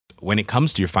when it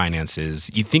comes to your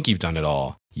finances, you think you've done it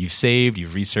all. You've saved,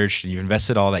 you've researched, and you've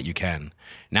invested all that you can.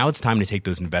 Now it's time to take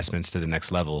those investments to the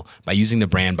next level by using the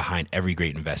brand behind every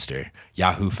great investor,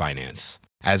 Yahoo Finance.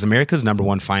 As America's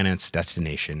 #1 finance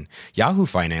destination, Yahoo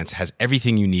Finance has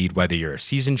everything you need, whether you're a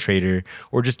seasoned trader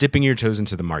or just dipping your toes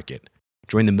into the market.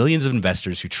 Join the millions of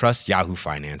investors who trust Yahoo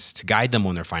Finance to guide them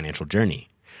on their financial journey.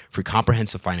 For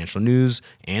comprehensive financial news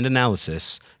and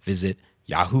analysis, visit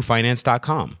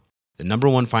yahoofinance.com, the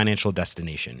 #1 financial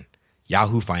destination,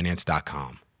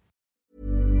 yahoofinance.com.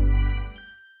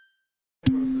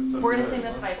 We're going to sing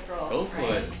the Spice Girls. Go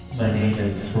for it. My name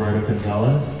is Gerardo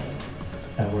Gonzalez.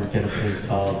 I work at a place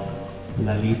called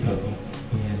Lalito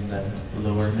in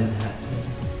Lower Manhattan.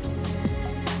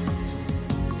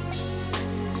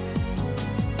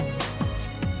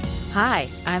 Hi,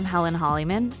 I'm Helen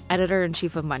Hollyman,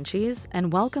 editor-in-chief of Munchies,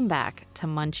 and welcome back to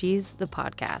Munchies, the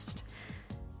podcast.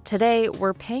 Today,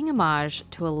 we're paying homage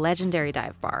to a legendary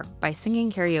dive bar by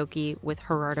singing karaoke with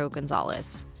Gerardo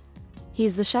Gonzalez.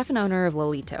 He's the chef and owner of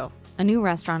Lalito, a new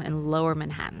restaurant in Lower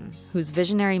Manhattan, whose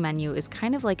visionary menu is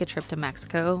kind of like a trip to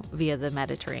Mexico via the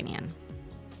Mediterranean.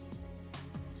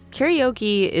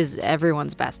 Karaoke is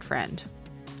everyone's best friend.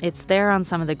 It's there on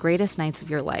some of the greatest nights of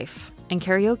your life, and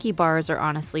karaoke bars are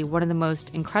honestly one of the most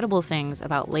incredible things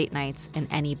about late nights in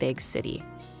any big city.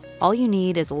 All you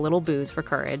need is a little booze for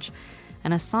courage,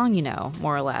 and a song you know,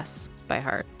 more or less, by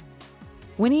heart.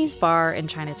 Winnie's Bar in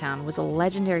Chinatown was a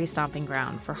legendary stomping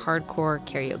ground for hardcore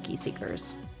karaoke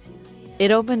seekers.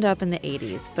 It opened up in the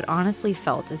 80s, but honestly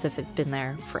felt as if it'd been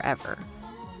there forever.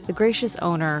 The gracious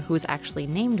owner, who was actually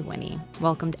named Winnie,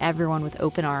 welcomed everyone with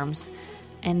open arms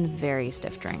and very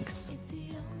stiff drinks.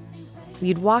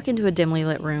 You'd walk into a dimly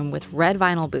lit room with red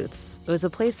vinyl booths. It was a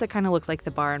place that kind of looked like the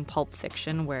bar in Pulp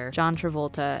Fiction where John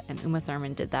Travolta and Uma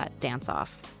Thurman did that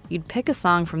dance-off. You'd pick a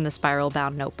song from the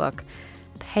spiral-bound notebook,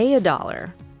 pay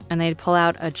 $1, and they'd pull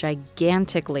out a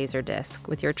gigantic laser disc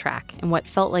with your track in what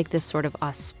felt like this sort of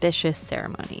auspicious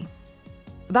ceremony.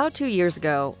 About 2 years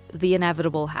ago, the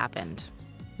inevitable happened.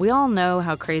 We all know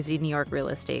how crazy New York real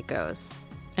estate goes,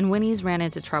 and Winnie's ran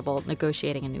into trouble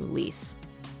negotiating a new lease.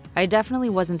 I definitely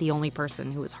wasn't the only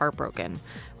person who was heartbroken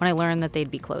when I learned that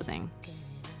they'd be closing.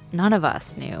 None of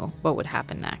us knew what would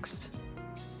happen next.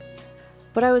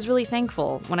 But I was really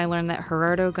thankful when I learned that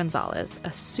Gerardo Gonzalez,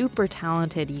 a super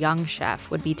talented young chef,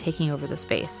 would be taking over the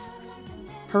space.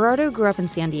 Gerardo grew up in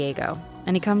San Diego,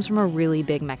 and he comes from a really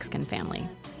big Mexican family.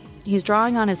 He's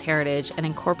drawing on his heritage and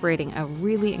incorporating a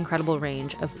really incredible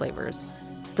range of flavors.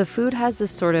 The food has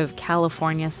this sort of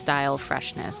California-style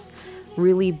freshness,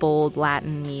 really bold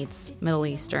Latin meats, Middle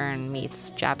Eastern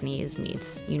meats, Japanese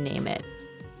meats, you name it.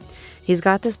 He's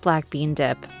got this black bean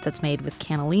dip that's made with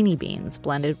cannellini beans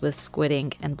blended with squid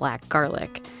ink and black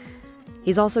garlic.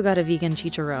 He's also got a vegan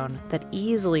chicharron that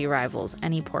easily rivals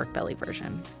any pork belly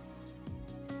version.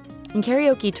 In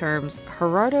karaoke terms,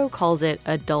 Gerardo calls it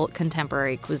adult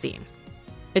contemporary cuisine.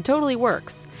 It totally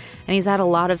works, and he's had a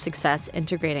lot of success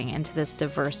integrating into this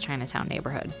diverse Chinatown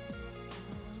neighborhood.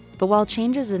 But while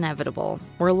change is inevitable,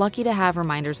 we're lucky to have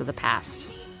reminders of the past.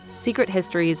 Secret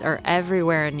histories are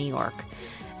everywhere in New York,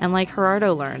 and like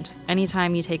Gerardo learned,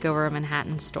 anytime you take over a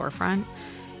Manhattan storefront,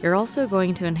 you're also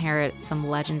going to inherit some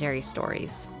legendary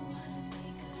stories.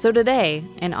 So today,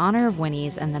 in honor of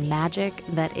Winnie's and the magic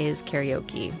that is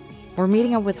karaoke, we're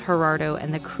meeting up with Gerardo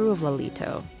and the crew of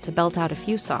Lalito to belt out a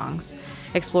few songs,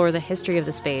 explore the history of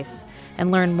the space,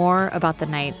 and learn more about the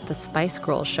night the Spice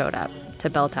Girls showed up to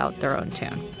belt out their own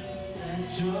tune.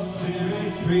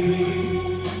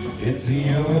 It's the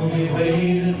only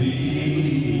way to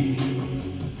be.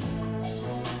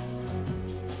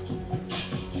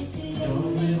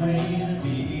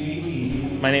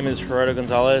 My name is Gerardo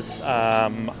Gonzalez.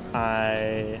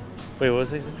 My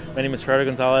name is Gerardo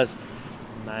Gonzalez.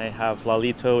 And I have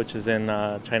Lalito, which is in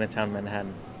Chinatown,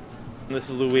 Manhattan. And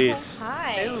this is Luis.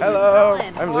 Hi. Hello.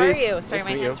 Helen. I'm How Luis. are you? Nice Sorry, to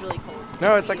my meet hand's you. really cold.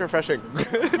 No, it's like refreshing.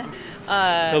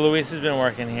 So Luis has been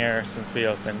working here since we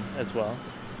opened as well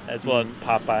as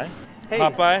Popeye. Hey.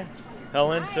 Popeye,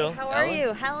 Helen, Hi, Phil. how are Helen?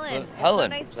 you? Helen.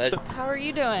 Helen. So nice. How are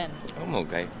you doing? I'm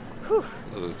okay. Whew.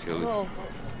 A little A chilly. little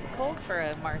cold for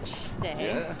a March day.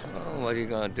 Yeah. Oh, what are you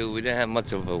gonna do? We didn't have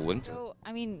much of a winter. So,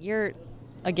 I mean, you're,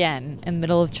 again, in the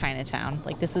middle of Chinatown.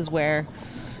 Like, this is where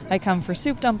I come for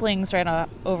soup dumplings right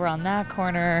over on that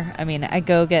corner. I mean, I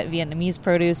go get Vietnamese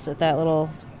produce at that little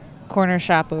corner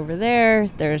shop over there.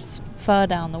 There's pho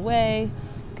down the way,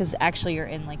 because actually you're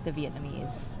in, like, the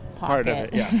Vietnamese pocket. Part of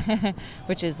it, yeah.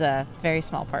 Which is a very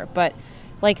small part. But,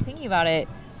 like, thinking about it,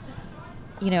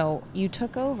 you know, you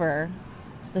took over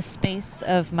the space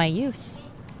of my youth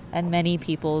and many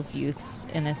people's youths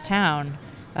in this town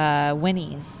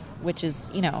Winnie's, which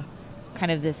is,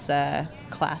 kind of this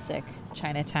classic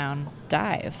Chinatown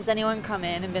dive. Has anyone come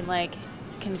in and been like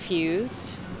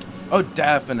confused? Oh,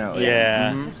 definitely.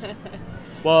 Yeah.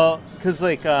 Mm-hmm. Well, because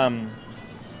it's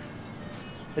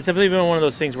definitely been one of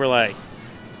those things where like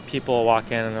people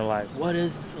walk in and they're like, "What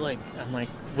is like?" I'm like,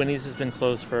 Winnie's has been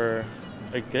closed for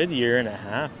a good year and a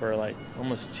half, or like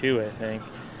almost 2, I think.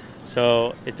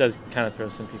 So it does kind of throw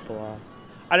some people off.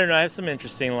 I don't know. I have some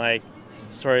interesting like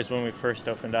stories when we first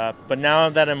opened up, but now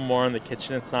that I'm more in the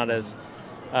kitchen, it's not as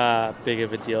big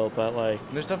of a deal. But like,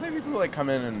 There's definitely people who like come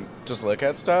in and just look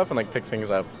at stuff and like pick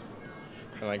things up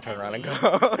and like turn around and go.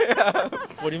 Yeah.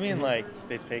 what do you mean? Like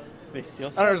they steal I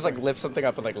stuff? don't know, just like lift something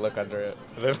up and like look under it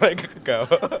and then like go.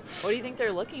 What do you think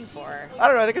they're looking for? I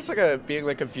don't know. I think it's like being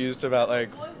like confused about like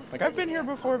I've been here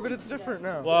before, but it's different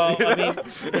now. Well, I mean,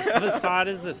 the facade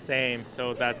is the same,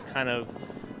 so that's kind of,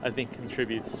 I think,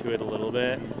 contributes to it a little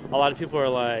bit. A lot of people are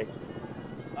like,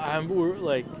 we're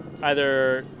like,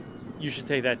 either you should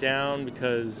take that down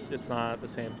because it's not the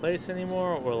same place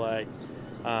anymore, or like,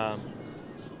 wow,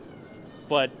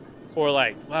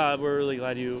 we're really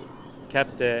glad you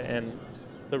kept it. And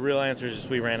the real answer is just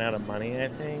we ran out of money, I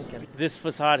think. And this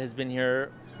facade has been here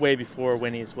way before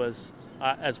Winnie's was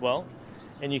as well.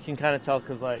 And you can kind of tell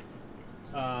because, like,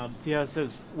 see how it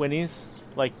says Winnie's?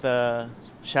 Like the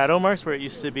shadow marks where it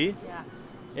used to be?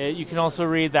 Yeah. You can also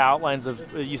read the outlines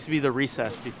of, it used to be the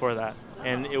recess before that.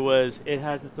 And it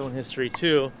has its own history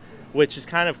too, which is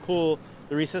kind of cool.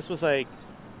 The recess was like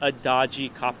a dodgy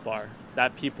cop bar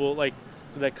that people, like,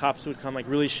 the cops would come, like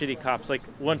really shitty cops. Like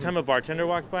one time a bartender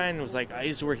walked by and was like, I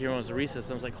used to work here when it was a recess.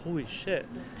 And I was like, holy shit,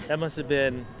 that must have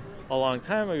been a long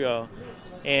time ago.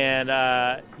 And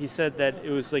he said that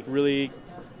it was like really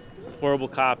horrible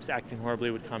cops acting horribly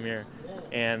would come here.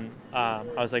 And I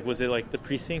was like, was it like the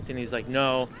precinct? And he's like,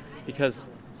 no, because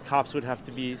cops would have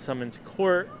to be summoned to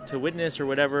court to witness or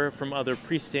whatever from other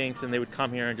precincts, and they would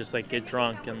come here and just like get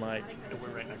drunk and like. And we're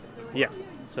right next to them. Yeah,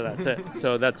 so that's it.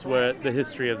 So that's where the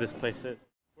history of this place is.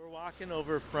 We're walking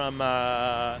over from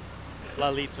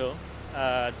Lalito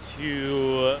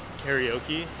to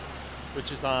Karaoke,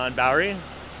 which is on Bowery.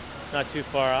 Not too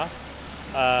far off,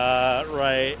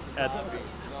 right at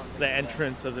the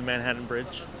entrance of the Manhattan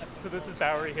Bridge. So this is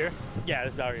Bowery here? Yeah,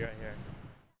 this is Bowery right here.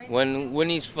 When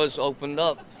Winnie's first opened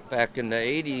up back in the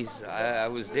 80s, I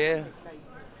was there.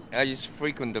 I used to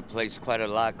frequent the place quite a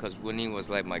lot because Winnie was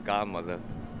like my godmother.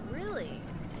 Really?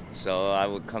 So I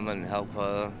would come and help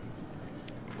her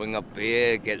bring up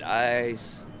beer, get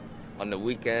ice. On the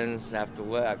weekends after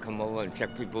work, I'd come over and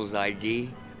check people's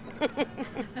ID.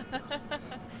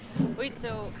 Wait,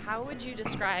 so how would you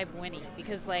describe Winnie?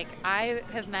 Because, like, I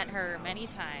have met her many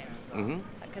times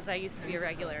because I used to be a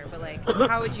regular, but, like,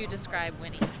 how would you describe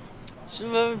Winnie? She's a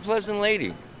very pleasant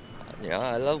lady. Yeah,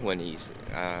 I love Winnie's.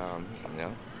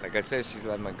 Like I said, she's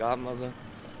like my godmother.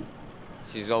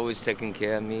 She's always taking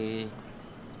care of me.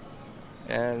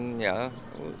 And, yeah.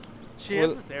 She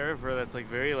has this air of her that's, like,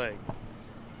 very, like,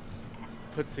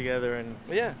 put together and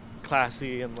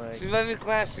classy and, like... She's very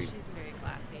classy. She's very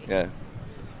classy. Yeah.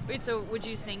 Wait, so would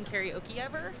you sing karaoke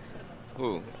ever?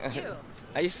 Who? You.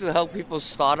 I used to help people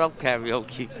start up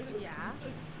karaoke. Yeah.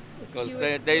 Because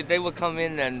they would come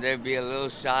in and they'd be a little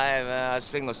shy. And I'd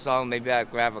sing a song. Maybe I'd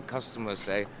grab a customer and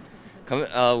say,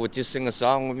 would you sing a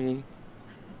song with me?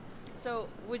 So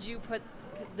would you put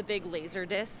the big laser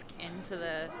disc into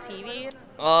the TV?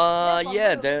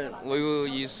 Yeah. We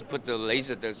used to put the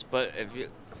laser disc. But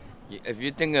if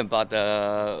you're thinking about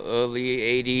the early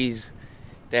 80s,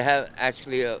 they have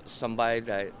actually somebody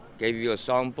that gave you a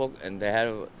songbook, and they had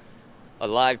a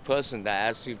live person that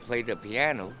actually played the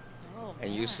piano,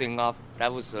 and you sing off.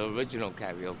 That was the original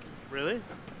karaoke. Really?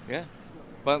 Yeah.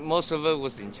 But most of it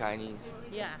was in Chinese.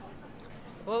 Yeah.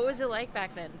 What was it like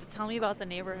back then? Tell me about the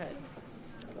neighborhood.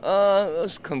 It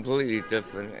was completely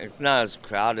different. It's not as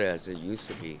crowded as it used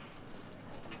to be.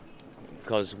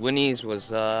 Because Winnie's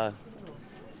was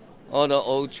all the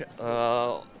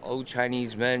old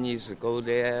Chinese men used to go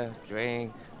there,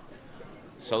 drink,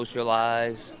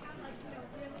 socialize.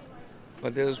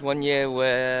 But there was one year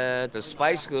where the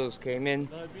Spice Girls came in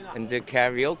and did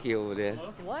karaoke over there.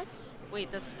 What?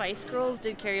 Wait, the Spice Girls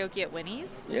did karaoke at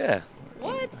Winnie's? Yeah.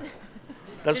 What?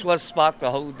 That's what sparked the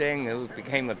whole thing. It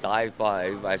became a dive bar.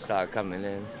 Everybody started coming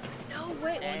in. No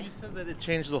way. Well, you said that it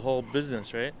changed the whole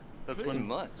business, right? That's Pretty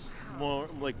much. more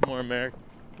American.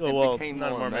 It became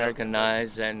more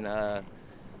Americanized, and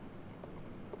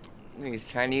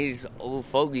these Chinese old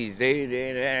fogies, they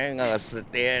ain't gonna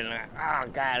sit there and oh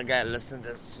God, I gotta listen to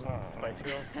this song. Spice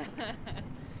Girls.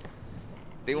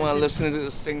 They want to listen to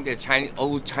sing their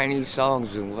old Chinese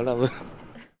songs and whatever.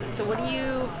 So what do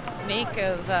you make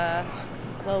of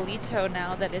Lolito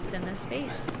now that it's in this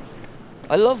space?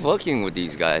 I love working with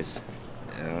these guys.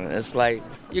 It's like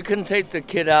you can take the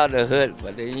kid out of the hood,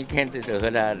 but then you can't take the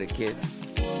hood out of the kid.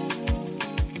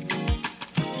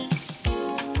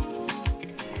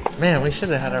 Man, we should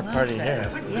have had our party here.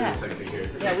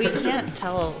 Yeah, we can't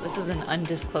tell. This is an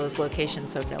undisclosed location,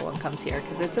 so no one comes here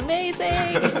because it's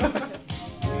amazing.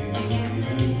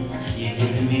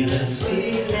 Give me the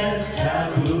sweetest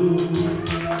taboo.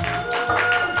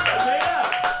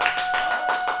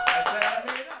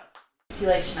 Do you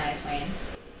like Shania Twain?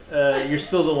 You're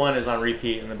Still the One is on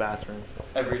repeat in the bathroom.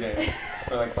 Every day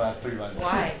for like the last 3 months.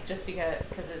 Why? Just because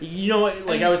it... You know what?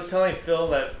 Like I was telling Phil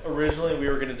that originally we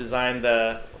were going to design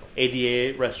the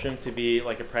ADA restroom to be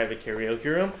like a private karaoke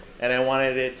room, and I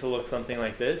wanted it to look something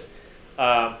like this.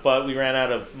 But we ran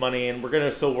out of money, and we're going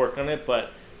to still work on it.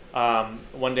 But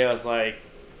one day I was like,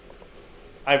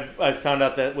 I found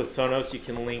out that with Sonos you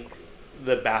can link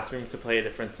the bathroom to play a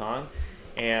different song,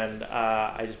 and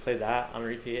I just played that on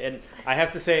repeat. And I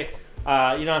have to say,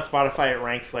 on Spotify it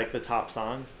ranks like the top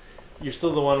songs. You're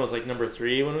Still the One was like number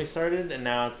 3 when we started, and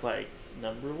now it's like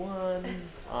number 1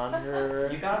 on her.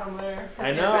 You got him there.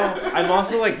 I know. I'm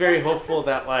also like very hopeful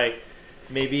that like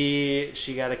maybe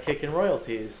she got a kick in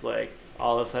royalties. Like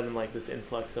all of a sudden like this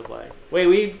influx of like, wait,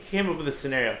 we came up with a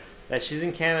scenario that she's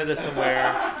in Canada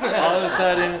somewhere. All of a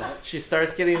sudden she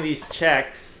starts getting these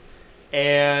checks,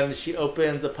 and she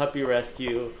opens a puppy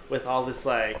rescue with all this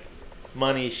like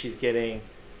money she's getting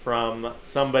from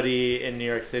somebody in New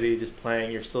York City just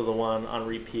playing You're Still the One on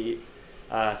repeat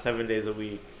 7 days a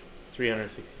week,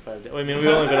 365 days. I mean, we've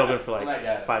only been open for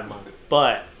like 5 months.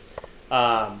 But,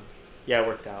 yeah, it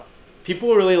worked out.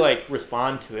 People really like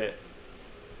respond to it,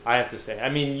 I have to say. I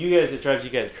mean, you guys, it drives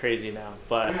you guys crazy now.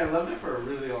 But I loved it for a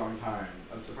really long time.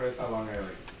 I'm surprised how long I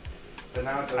like. But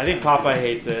now I think Popeye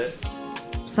hates it.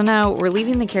 So now we're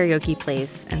leaving the karaoke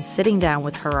place and sitting down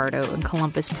with Gerardo in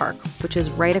Columbus Park, which is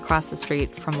right across the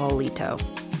street from Lolito.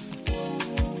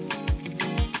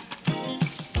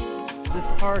 This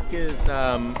park is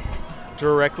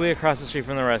directly across the street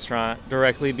from the restaurant,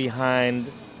 directly behind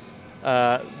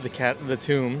the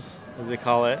tombs, as they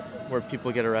call it, where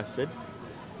people get arrested.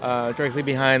 Directly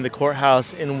behind the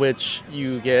courthouse in which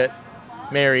you get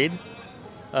married,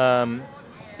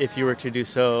 if you were to do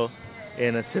so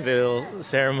in a civil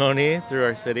ceremony through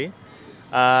our city.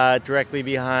 Directly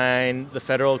behind the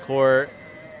federal court,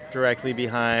 directly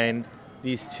behind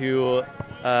these 2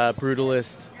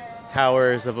 brutalist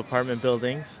towers of apartment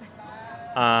buildings.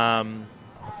 And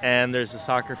there's a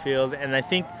soccer field. And I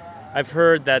think I've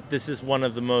heard that this is one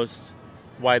of the most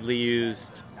widely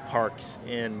used parks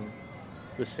in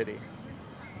the city.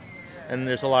 And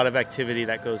there's a lot of activity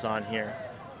that goes on here.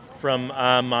 From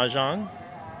Mahjong,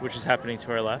 which is happening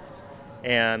to our left,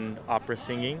 and opera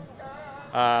singing,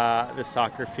 the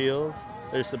soccer field,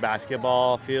 there's the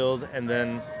basketball field, and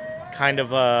then kind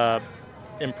of a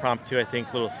impromptu, I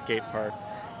think, little skate park.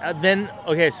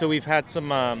 So we've had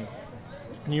some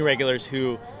new regulars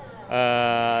who, they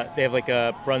have like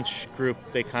a brunch group,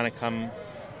 they kind of come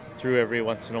through every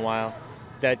once in a while,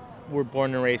 that were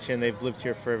born and raised here, and they've lived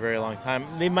here for a very long time.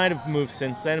 They might have moved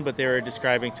since then, but they were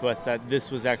describing to us that this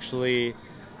was actually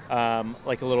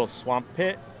like a little swamp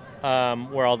pit,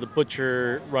 where all the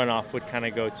butcher runoff would kind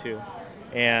of go to.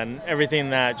 And everything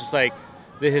that, just like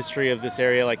the history of this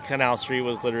area, like Canal Street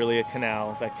was literally a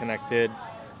canal that connected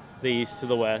the east to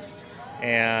the west,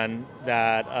 and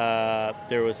that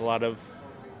there was a lot of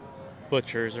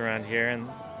butchers around here, and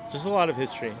just a lot of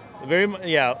history. A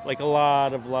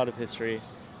lot of history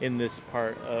in this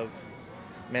part of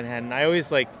Manhattan. I always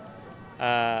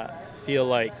feel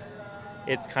like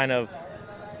it's kind of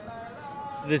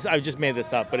this. I just made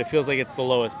this up, but it feels like it's the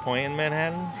lowest point in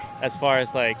Manhattan as far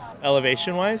as like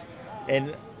elevation wise.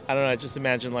 And I don't know. Just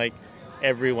imagine like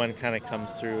everyone kind of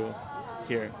comes through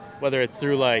here, whether it's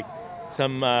through like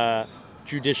some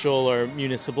judicial or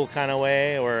municipal kind of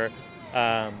way, or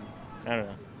I don't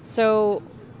know. So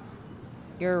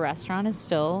your restaurant is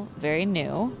still very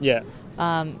new. Yeah.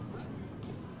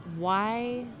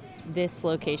 Why this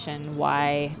location?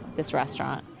 Why this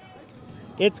restaurant?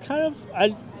 It's kind of,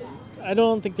 I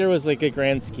don't think there was like a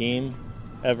grand scheme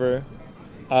ever.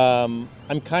 I'm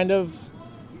kind of,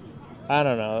 I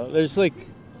don't know. There's like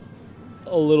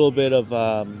a little bit of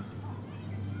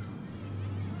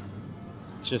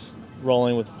just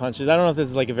rolling with the punches. I don't know if this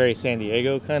is like a very San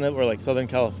Diego kind of, or like Southern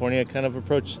California kind of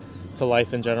approach to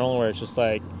life in general, where it's just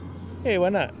like, hey, why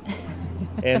not?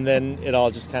 And then it all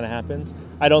just kind of happens.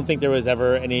 I don't think there was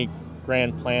ever any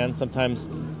grand plan. Sometimes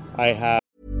I have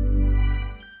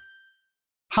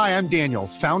Hi, I'm Daniel,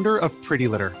 founder of Pretty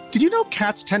Litter. Did you know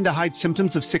cats tend to hide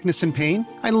symptoms of sickness and pain?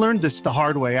 I learned this the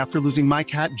hard way after losing my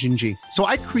cat, Gingy. So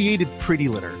I created Pretty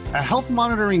Litter, a health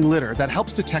monitoring litter that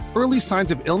helps detect early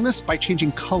signs of illness by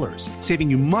changing colors, saving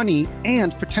you money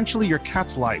and potentially your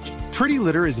cat's life. Pretty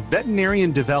Litter is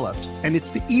veterinarian developed, and it's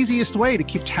the easiest way to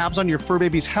keep tabs on your fur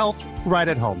baby's health right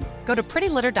at home. Go to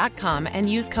prettylitter.com and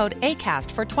use code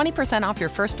ACAST for 20% off your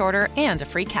first order and a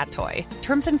free cat toy.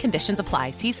 Terms and conditions apply.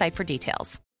 See site for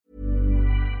details.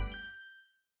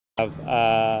 Have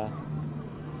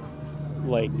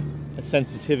like a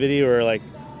sensitivity or like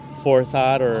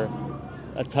forethought or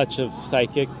a touch of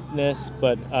psychicness,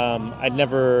 but I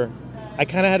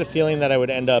kind of had a feeling that I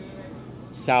would end up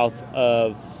south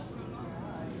of,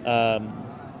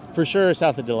 for sure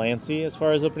south of Delancey as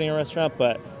far as opening a restaurant,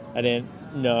 but I didn't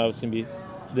know I was going to be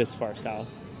this far south.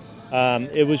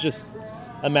 It was just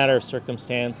a matter of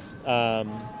circumstance. I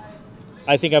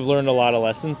think I've learned a lot of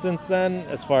lessons since then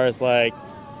as far as like,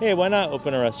 hey, why not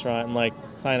open a restaurant and like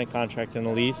sign a contract and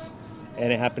a lease?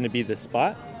 And it happened to be this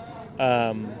spot.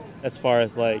 As far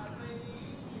as like,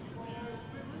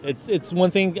 it's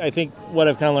one thing, I think what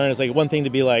I've kind of learned is like one thing to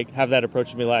be like, have that approach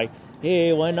and be like,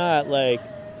 hey, why not? Like,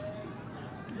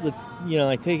 let's,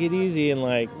 like take it easy and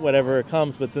like whatever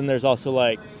comes. But then there's also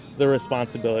like the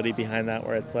responsibility behind that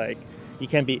where it's like, you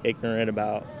can't be ignorant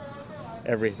about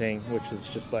everything, which is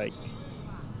just like,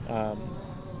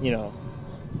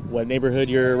 what neighborhood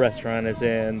your restaurant is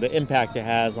in, the impact it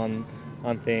has on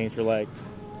things, or like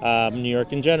New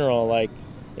York in general. Like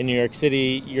in New York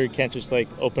City, you can't just like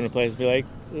open a place and be like,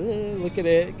 look at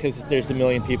it, because there's a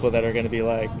million people that are going to be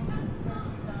like,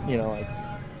 like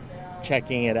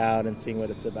checking it out and seeing what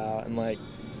it's about and like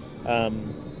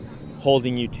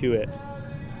holding you to it,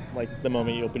 like the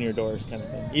moment you open your doors kind of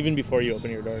thing, even before you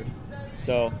open your doors.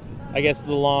 So I guess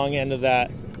the long end of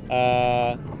that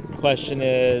question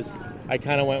is I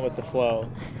kind of went with the flow,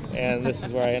 and this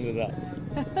is where I ended up.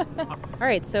 All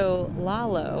right, so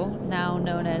Lalo, now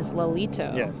known as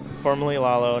Lalito. Yes, formerly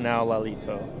Lalo, now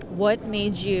Lalito. What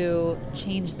made you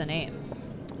change the name?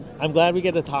 I'm glad we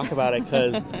get to talk about it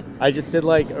because I just did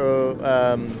like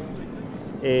I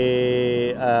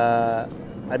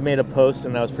made a post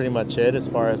and that was pretty much it as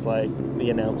far as like the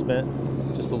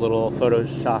announcement. Just a little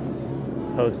Photoshop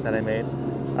post that I made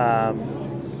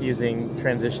using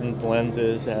transitions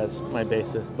lenses as my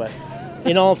basis. But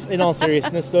in all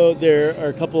seriousness, though, there are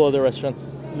a couple other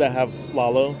restaurants that have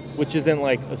Lalo, which isn't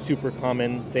like a super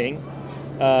common thing.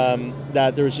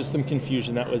 That there was just some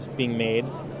confusion that was being made.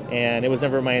 And it was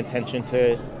never my intention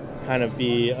to kind of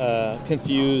be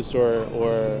confused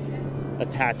or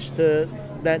attached to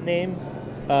that name.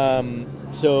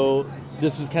 So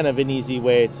this was kind of an easy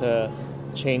way to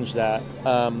change that.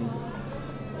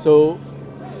 So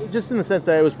just in the sense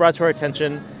that it was brought to our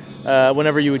attention,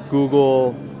 whenever you would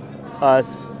Google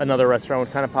us, another restaurant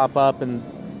would kind of pop up, and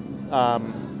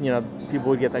people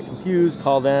would get that confused,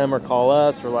 call them or call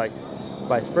us, or like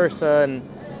vice versa. And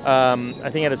I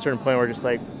think at a certain point we're just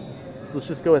like, let's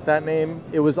just go with that name.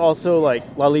 It was also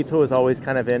like Lalito was always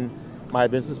kind of in my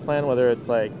business plan, whether it's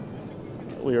like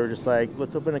we were just like,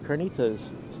 let's open a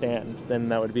carnitas stand, then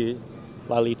that would be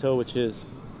Lalito, which is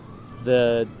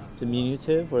the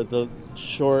diminutive or the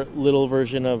short little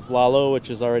version of Lalo, which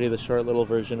is already the short little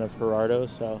version of Gerardo.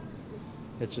 So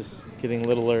it's just getting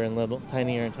littler and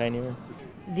tinier and tinier.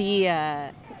 The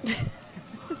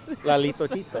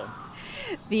Lalito Tito.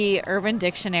 The Urban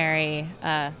Dictionary,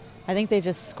 I think they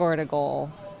just scored a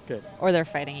goal. Good. Or they're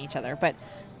fighting each other. But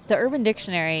the Urban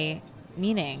Dictionary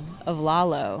meaning of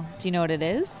Lalo, do you know what it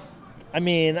is? I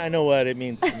mean, I know what it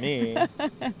means to me,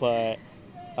 but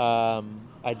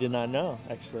I did not know,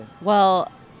 actually.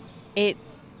 Well, it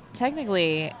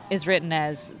technically is written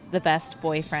as the best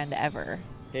boyfriend ever.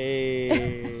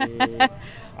 Hey,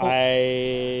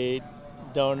 I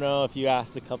don't know if you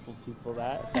asked a couple people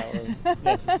that, if that was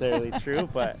necessarily true,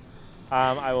 but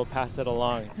I will pass it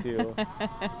along to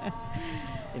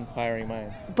inquiring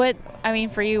minds. But, I mean,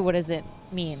 for you, what does it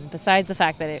mean? Besides the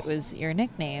fact that it was your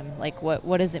nickname, like,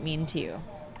 what does it mean to you?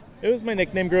 It was my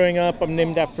nickname growing up. I'm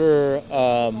named after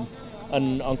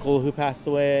an uncle who passed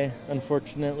away,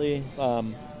 unfortunately,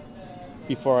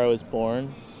 before I was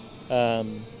born.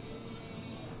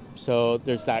 So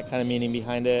there's that kind of meaning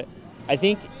behind it. I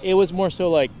think it was more so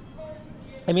like,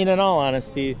 I mean, in all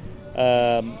honesty,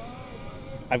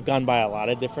 I've gone by a lot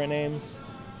of different names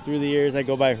through the years. I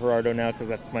go by Gerardo now because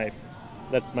that's my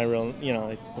real,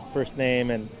 it's my first name,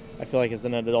 and I feel like as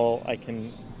an adult I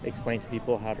can explain to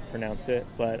people how to pronounce it.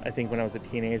 But I think when I was a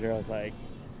teenager I was like,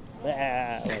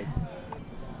 like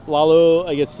Lalo,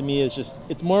 I guess to me is just,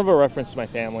 it's more of a reference to my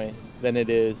family than it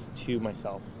is to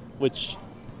myself, which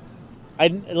I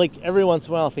like every once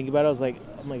in a while I'll think about it. I was like,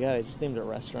 oh my god, I just named a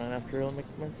restaurant after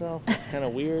myself. It's kind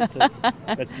of weird because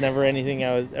that's never anything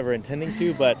I was ever intending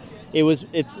to. But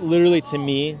it's literally, to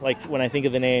me, like when I think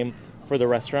of the name for the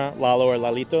restaurant, Lalo or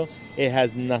Lalito, it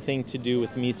has nothing to do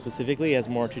with me specifically. It has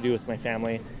more to do with my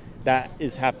family. That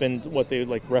has happened what they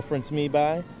like reference me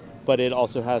by, but it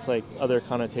also has like other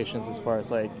connotations as far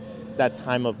as like that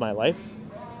time of my life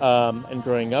and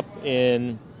growing up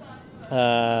in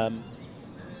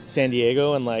San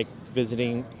Diego and like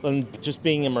visiting and just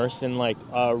being immersed in like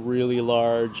a really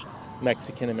large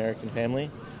Mexican American family,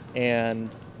 and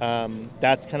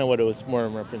that's kind of what it was more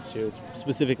in reference to. It's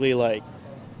specifically like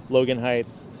Logan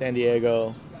Heights, San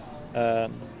Diego,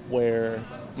 where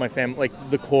my family, like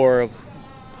the core of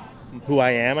who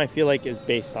I am, I feel like is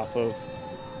based off of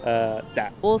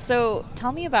that. Well, so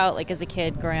tell me about like as a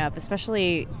kid growing up,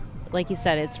 especially like you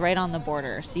said, it's right on the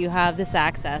border, so you have this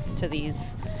access to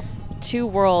these two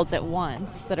worlds at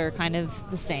once that are kind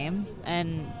of the same.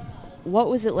 And what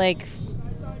was it like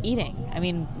eating? I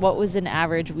mean, what was an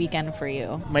average weekend for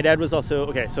you? My dad was also,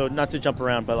 okay, so not to jump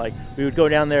around, but like we would go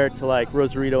down there to like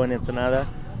Rosarito and Ensenada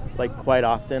like quite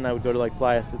often. I would go to like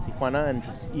Playas de Tijuana and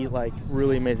just eat like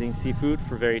really amazing seafood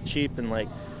for very cheap and like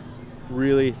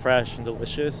really fresh and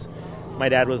delicious. My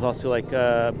dad was also like,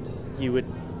 he would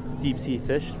deep sea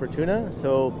fish for tuna,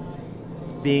 so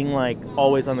being like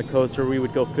always on the coast, or we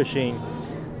would go fishing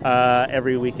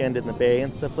every weekend in the bay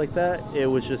and stuff like that. It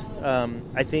was just,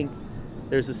 I think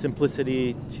there's a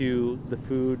simplicity to the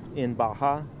food in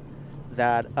Baja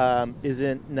that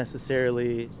isn't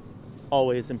necessarily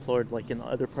always employed like in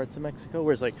other parts of Mexico,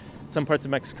 whereas like some parts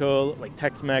of Mexico, like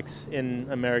Tex-Mex in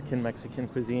American Mexican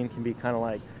cuisine can be kind of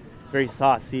like very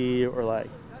saucy or like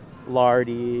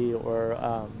lardy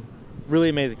or really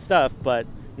amazing stuff, but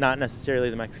not necessarily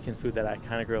the Mexican food that I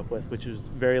kind of grew up with, which was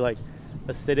very like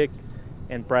acidic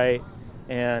and bright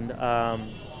and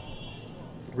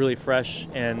really fresh,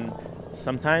 and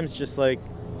sometimes just like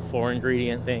 4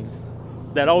 ingredient things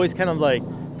that always kind of like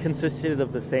consisted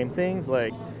of the same things.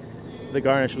 Like the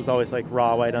garnish was always like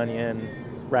raw white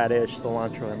onion, radish,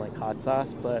 cilantro, and like hot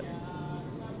sauce, but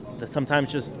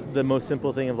sometimes just the most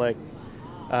simple thing of like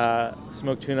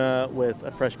smoked tuna with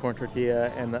a fresh corn tortilla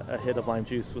and a hit of lime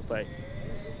juice was like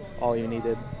all you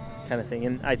needed kind of thing.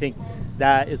 And I think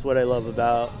that is what I love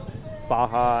about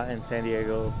Baja and San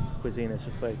Diego cuisine. It's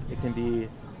just like it can be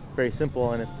very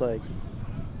simple, and it's like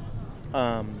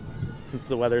since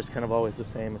the weather's kind of always the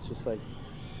same, it's just like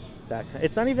that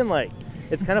it's not even like,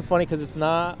 it's kind of funny because it's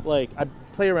not like, I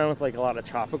play around with like a lot of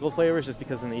tropical flavors just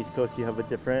because in the East Coast you have a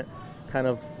different kind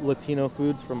of Latino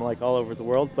foods from like all over the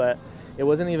world, but it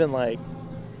wasn't even like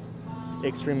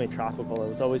extremely tropical. It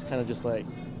was always kind of just like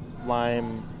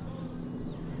lime,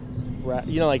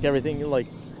 you know, like everything like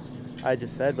I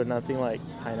just said, but nothing like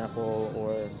pineapple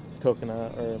or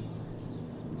coconut or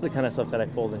the kind of stuff that I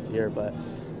fold into here. But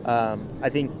I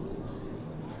think,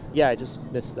 yeah, I just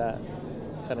miss that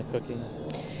kind of cooking.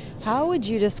 How would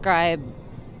you describe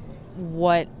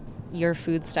what your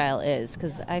food style is?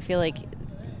 Because I feel like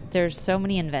there's so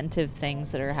many inventive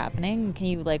things that are happening. Can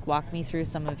you like walk me through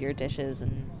some of your dishes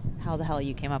and how the hell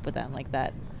you came up with them? Like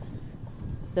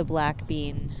the black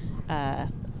bean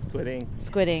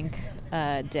squid ink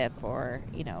dip, or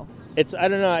you know. It's, I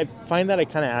don't know, I find that I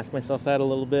kind of ask myself that a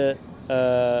little bit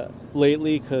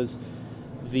lately, because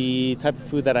the type of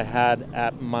food that I had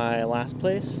at my last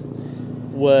place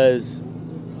was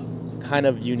kind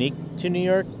of unique to New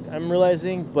York, I'm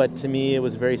realizing, but to me it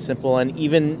was very simple. And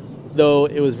even though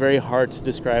it was very hard to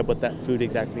describe what that food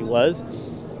exactly was,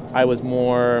 I was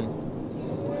more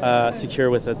secure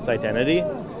with its identity,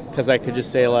 because I could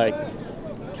just say like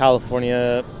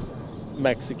California,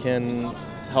 Mexican,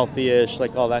 healthy-ish,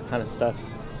 like all that kind of stuff,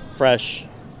 fresh.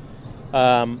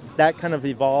 That kind of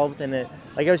evolved, and it,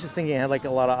 like I was just thinking, it had like a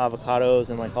lot of avocados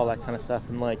and like all that kind of stuff,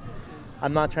 and like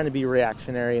I'm not trying to be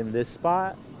reactionary in this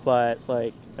spot, but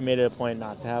like I made it a point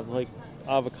not to have like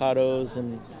avocados,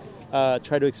 and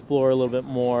try to explore a little bit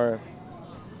more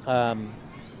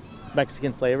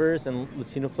Mexican flavors and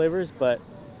Latino flavors. But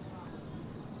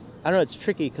I don't know, it's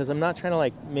tricky because I'm not trying to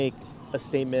like make a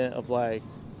statement of like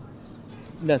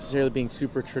necessarily being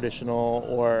super traditional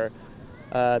or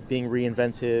being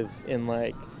reinventive in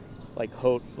like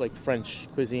haute, like French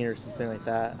cuisine or something like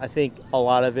that. I think a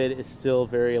lot of it is still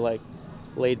very like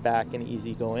laid back and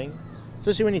easygoing,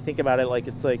 especially when you think about it. Like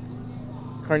it's like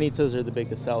carnitas are the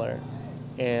biggest seller,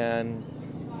 and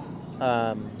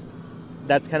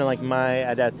that's kind of like my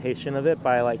adaptation of it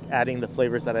by like adding the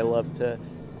flavors that I love to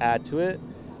add to it,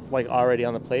 like already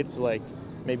on the plate. So like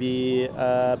maybe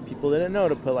people didn't know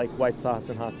to put like white sauce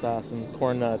and hot sauce and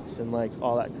corn nuts and like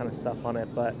all that kind of stuff on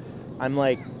it, but I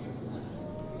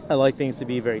like things to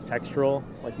be very textural,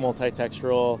 like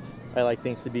multi-textural. I like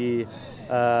things to be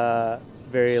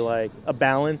very like a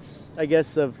balance, I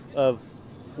guess, of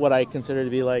what I consider to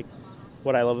be like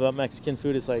what I love about Mexican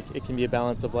food is like it can be a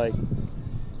balance of like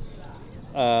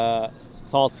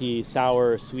salty,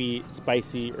 sour, sweet,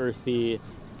 spicy, earthy,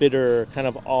 bitter, kind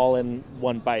of all in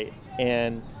one bite.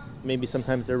 And maybe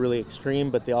sometimes they're really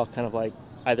extreme, but they all kind of like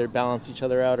either balance each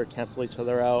other out or cancel each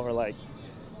other out or like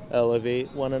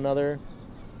elevate one another.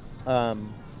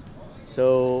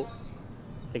 So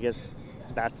I guess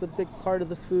that's a big part of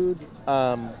the food.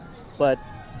 But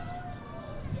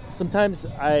sometimes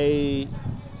I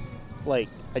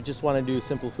just want to do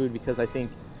simple food because I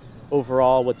think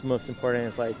overall what's most important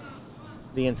is like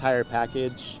the entire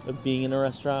package of being in a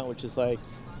restaurant, which is like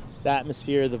the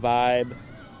atmosphere, the vibe,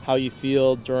 how you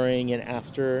feel during and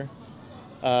after.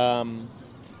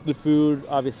 The food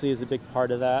obviously is a big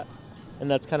part of that, and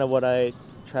that's kind of what I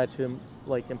tried to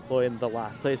like employ in the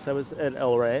last place I was at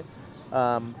El Rey.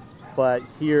 But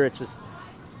here it's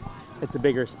a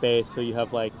bigger space, so you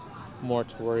have like more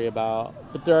to worry about.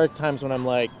 But there are times when I'm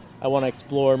like, I want to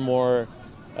explore more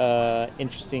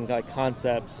interesting like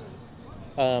concepts,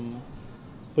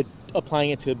 but applying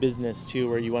it to a business too,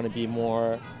 where you want to be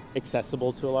more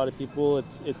accessible to a lot of people.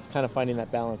 It's kind of finding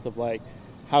that balance of like,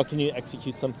 how can you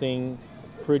execute something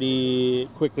pretty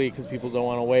quickly because people don't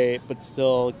want to wait, but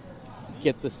still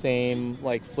get the same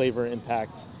like flavor and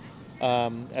impact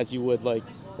as you would like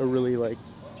a really like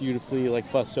beautifully like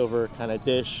fussed over kind of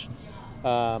dish.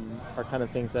 Are kind of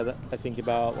things that I think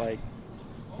about, like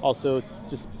also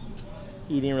just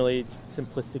eating really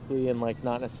simplistically and like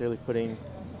not necessarily putting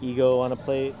ego on a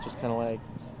plate, just kind of like,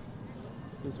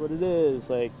 this is what it is,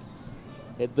 like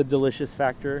the delicious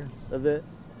factor of it.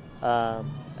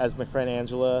 As my friend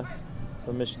Angela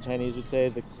from Mission Chinese would say,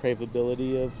 the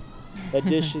craveability of a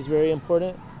dish is very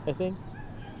important, I think,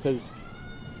 because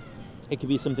it could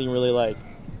be something really like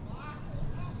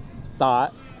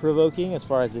thought-provoking as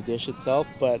far as the dish itself,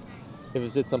 but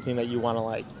if it's something that you want to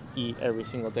like eat every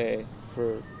single day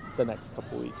for the next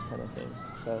couple weeks kind of thing.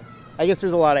 So I guess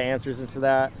there's a lot of answers into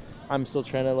that. I'm still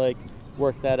trying to like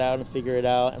work that out and figure it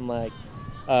out, and like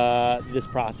this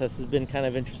process has been kind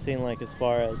of interesting, like as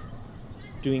far as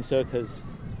doing so, because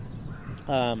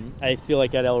I feel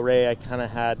like at El Rey I kind of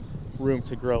had room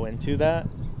to grow into that,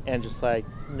 and just like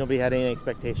nobody had any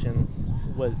expectations.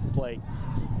 Was like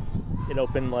it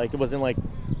opened, like it wasn't like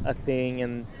a thing,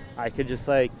 and I could just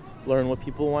like learn what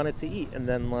people wanted to eat and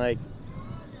then like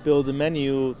build a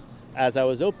menu as I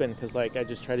was open, because like I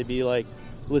just try to be like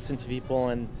listen to people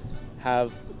and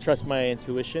trust my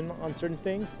intuition on certain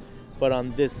things. But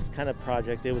on this kind of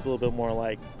project it was a little bit more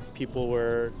like people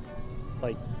were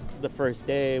like, the first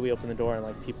day we opened the door and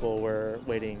like people were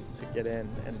waiting to get in,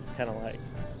 and it's kind of like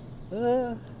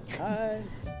hi.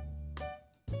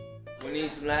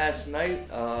 Winnie's last night,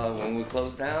 when we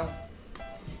closed down,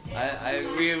 I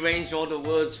rearranged all the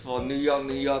words for New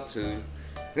York to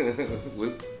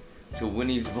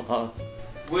Winnie's bar.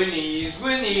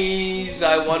 Winnie's,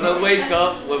 I wanna wake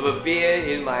up with a beer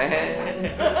in my hand.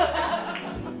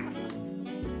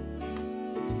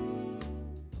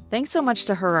 Thanks so much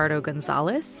to Gerardo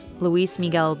Gonzalez, Luis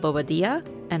Miguel Bobadilla,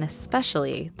 and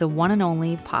especially the one and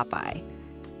only Popeye.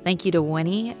 Thank you to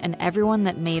Winnie and everyone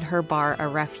that made her bar a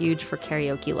refuge for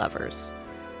karaoke lovers.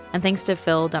 And thanks to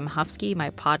Phil Demhovsky,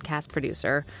 my podcast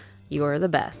producer. You're the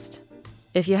best.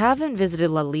 If you haven't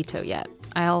visited Lalito yet,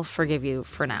 I'll forgive you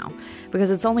for now, because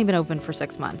it's only been open for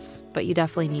 6 months, but you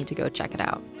definitely need to go check it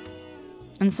out.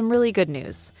 And some really good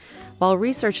news. While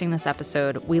researching this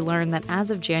episode, we learned that as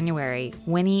of January,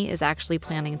 Winnie is actually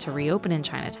planning to reopen in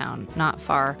Chinatown, not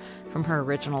far from her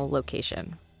original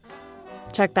location.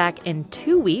 Check back in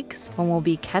 2 weeks when we'll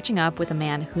be catching up with a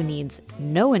man who needs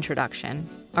no introduction,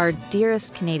 our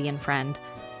dearest Canadian friend,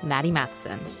 Maddie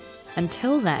Matheson.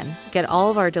 Until then, get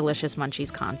all of our delicious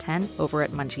Munchies content over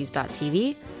at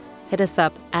munchies.tv. Hit us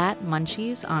up at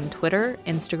Munchies on Twitter,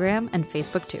 Instagram, and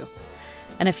Facebook too.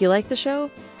 And if you like the show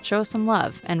us some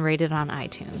love and rate it on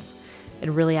iTunes. It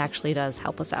really actually does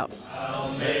help us out.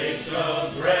 I'll make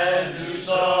a brand new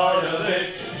start of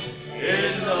it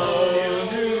in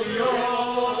New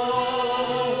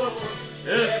York.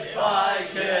 If I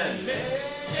can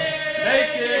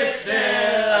make it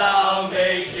there, I'll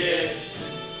make it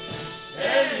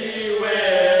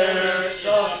anywhere. It's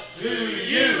up to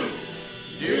you,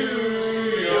 New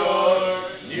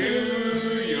York, New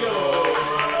York.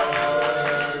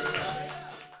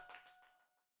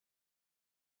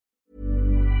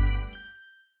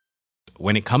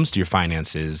 When it comes to your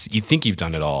finances, you think you've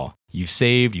done it all. You've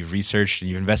saved, you've researched, and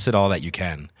you've invested all that you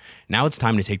can. Now it's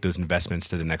time to take those investments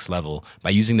to the next level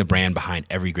by using the brand behind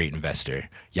every great investor,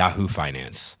 Yahoo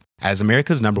Finance. As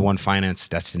America's #1 finance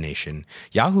destination,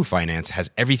 Yahoo Finance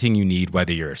has everything you need,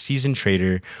 whether you're a seasoned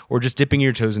trader or just dipping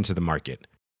your toes into the market.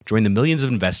 Join the millions of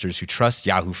investors who trust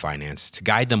Yahoo Finance to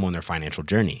guide them on their financial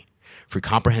journey. For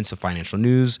comprehensive financial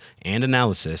news and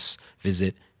analysis,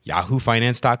 visit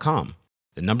yahoofinance.com,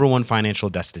 the #1 financial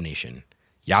destination,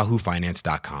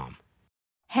 yahoofinance.com.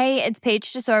 Hey, it's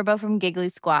Paige DeSorbo from Giggly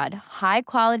Squad. High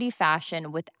quality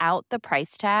fashion without the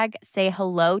price tag. Say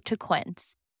hello to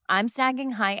Quince. I'm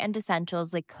snagging high-end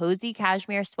essentials like cozy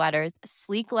cashmere sweaters,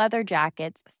 sleek leather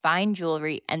jackets, fine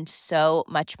jewelry, and so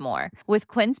much more. With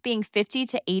Quince being 50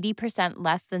 to 80%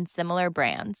 less than similar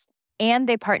brands. And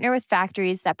they partner with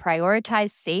factories that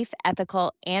prioritize safe,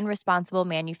 ethical, and responsible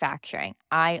manufacturing.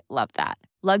 I love that.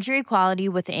 Luxury quality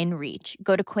within reach.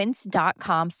 Go to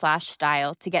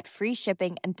quince.com/style to get free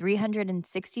shipping and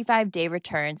 365-day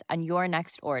returns on your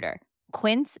next order.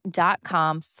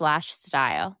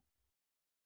 Quince.com/style.